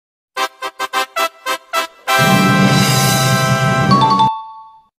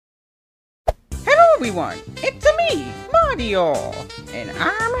everyone, it's me, Mario, and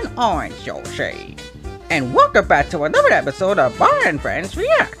I'm an orange Yoshi. And welcome back to another episode of Mario and Friends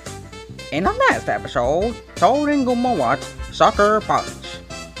React. In the last episode, Toad and watched Sucker Punch.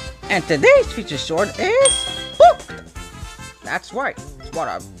 And today's feature short is Hooked! That's right, it's one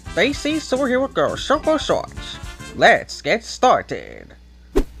of Stacy Superhero Girl Super Shorts. Let's get started.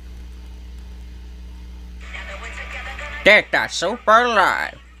 Get that super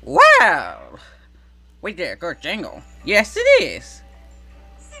live! Wow! We did a good jingle. Yes, it is.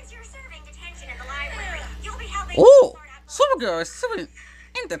 Since you're serving detention in the library, you'll be helping. Ooh, Supergirl is serving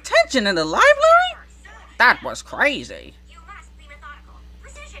in detention in the library? That was crazy. You must be methodical.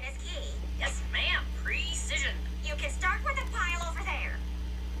 Precision is key. Yes, ma'am. Precision. You can start with a pile over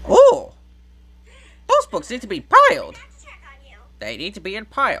there. Ooh, those books need to be piled. Let's check on you. They need to be in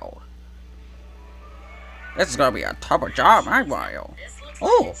pile. This is gonna be a tougher job, right, Mario? This looks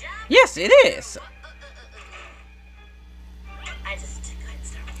Oh, like a job. yes, it is. I just go ahead and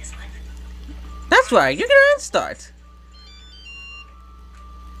start with this one. That's right, you can start.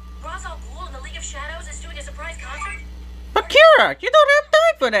 Ra's al Ghul in the League of Shadows is doing a surprise concert But Kira, you don't have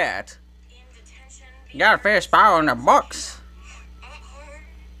time for that. in detention. You gotta finish piling the books.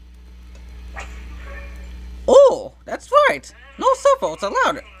 Oh, that's right. No cell phones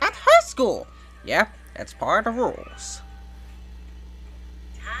allowed at high school. Yeah, that's part of the rules.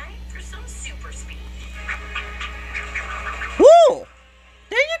 Time for some super speed. Woo!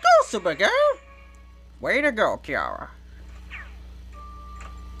 There you go, Supergirl. Way to go, Kiara.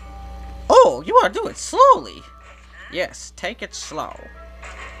 Oh, you want to do it slowly. Yes, take it slow.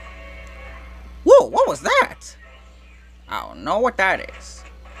 Whoa, what was that? I don't know what that is.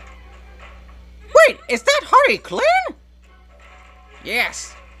 Wait, is that Harley Quinn?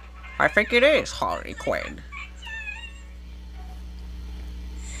 Yes, I think it is Harley Quinn.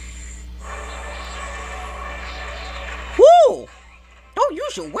 Woo! Don't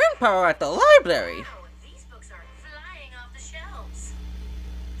use your wind power at the library. Oh, these books are flying off the shelves.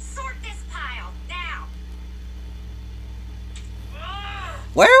 Sort this pile now.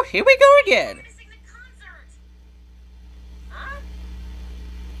 Well, here we go again. Missing the concert. Huh?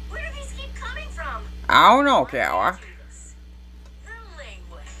 Where do these keep coming from? I don't know, Kiara. The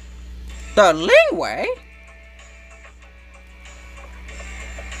language. The Lingway?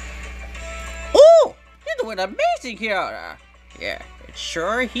 Oh, you're doing amazing, Kiara. Yeah, it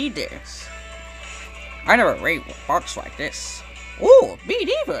sure he did. I never read books like this. Oh, me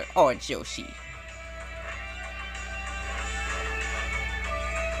neither. Oh, it's Yoshi.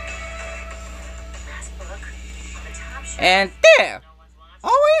 Last book on the top shelf. And there, No one's watching.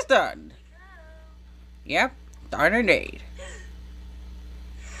 always done. Yep, done indeed.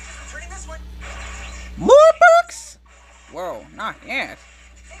 Turning this one. More books? Whoa, not yet.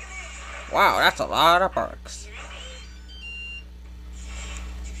 Wow, that's a lot of books.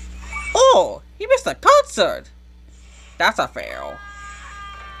 Oh, he missed a concert. That's a fail.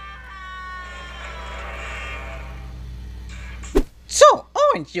 So,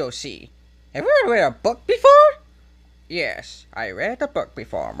 Orange Yoshi, have you ever read a book before? Yes, I read the book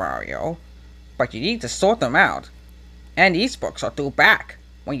before, Mario. But you need to sort them out. And these books are due back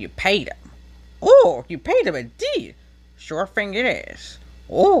when you pay them. Oh, you pay them indeed. Sure thing it is.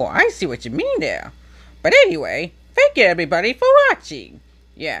 Oh, I see what you mean there. But anyway, thank you everybody for watching.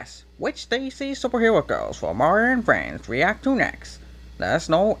 Yes, which Stacy Superhero Girls will Mario and Friends react to next? Let us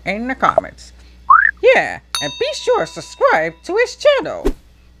know in the comments. Yeah, and be sure to subscribe to his channel.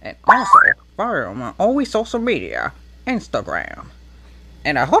 And also, follow him on all his social media, Instagram.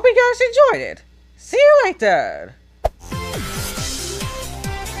 And I hope you guys enjoyed it. See you later.